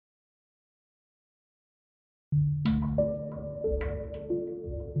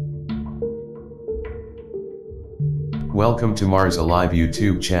Welcome to Mars Alive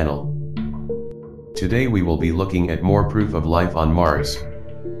YouTube channel. Today we will be looking at more proof of life on Mars.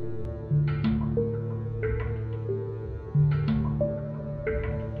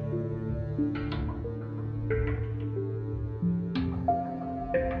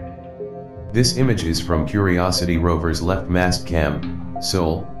 This image is from Curiosity rover's left Mastcam,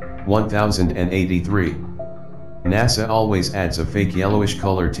 Sol, 1083. NASA always adds a fake yellowish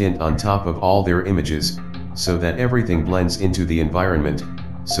color tint on top of all their images, so that everything blends into the environment,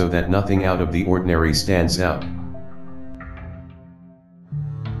 so that nothing out of the ordinary stands out.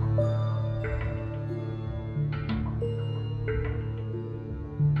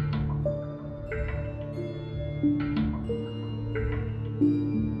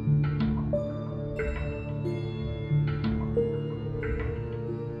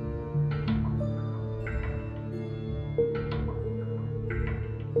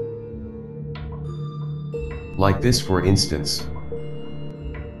 Like this, for instance.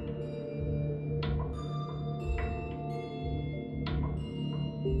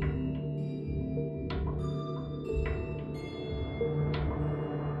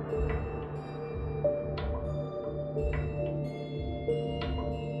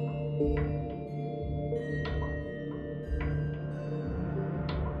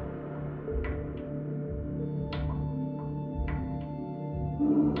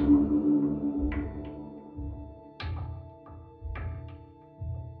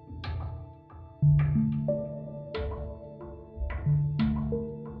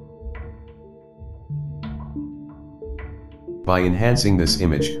 By enhancing this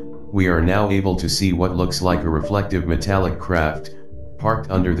image, we are now able to see what looks like a reflective metallic craft, parked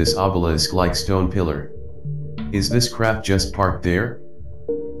under this obelisk-like stone pillar. Is this craft just parked there?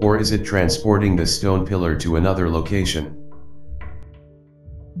 Or is it transporting the stone pillar to another location?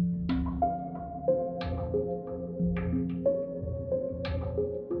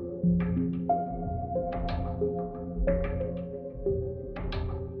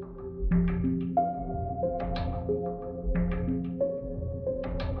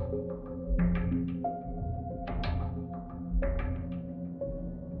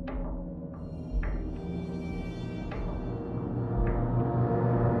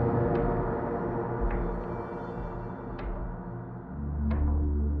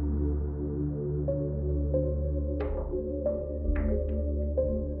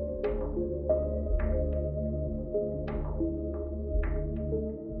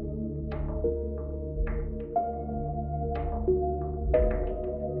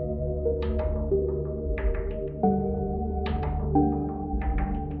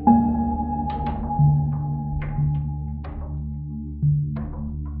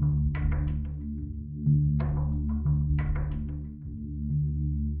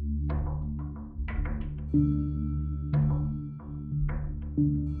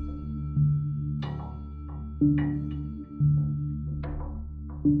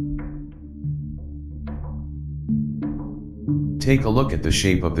 Take a look at the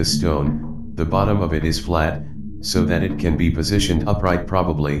shape of the stone. The bottom of it is flat, so that it can be positioned upright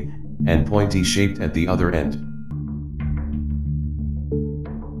probably, and pointy shaped at the other end.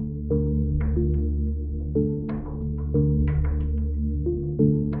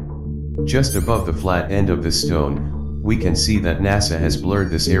 Just above the flat end of the stone, we can see that NASA has blurred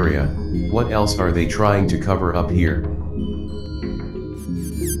this area. What else are they trying to cover up here?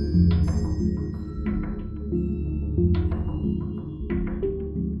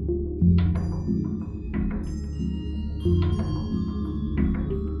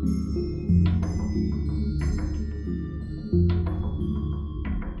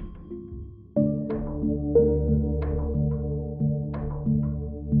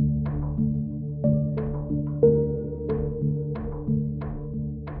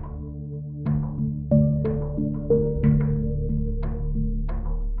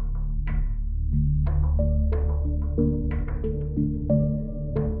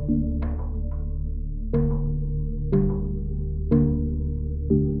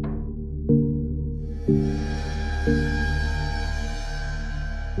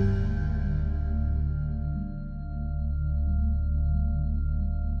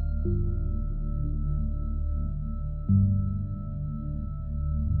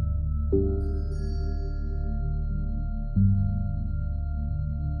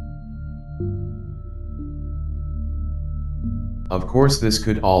 Of course, this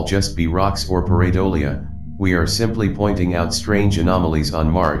could all just be rocks or pareidolia. We are simply pointing out strange anomalies on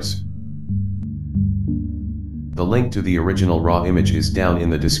Mars. The link to the original raw image is down in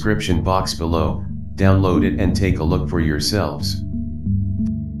the description box below. Download it and take a look for yourselves.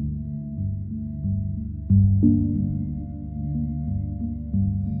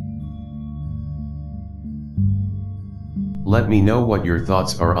 Let me know what your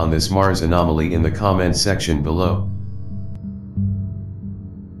thoughts are on this Mars anomaly in the comment section below.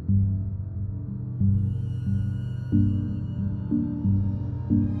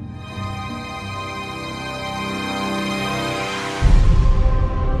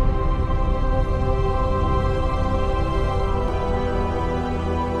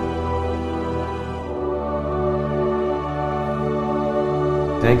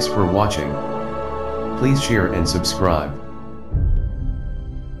 Thanks for watching. Please share and subscribe.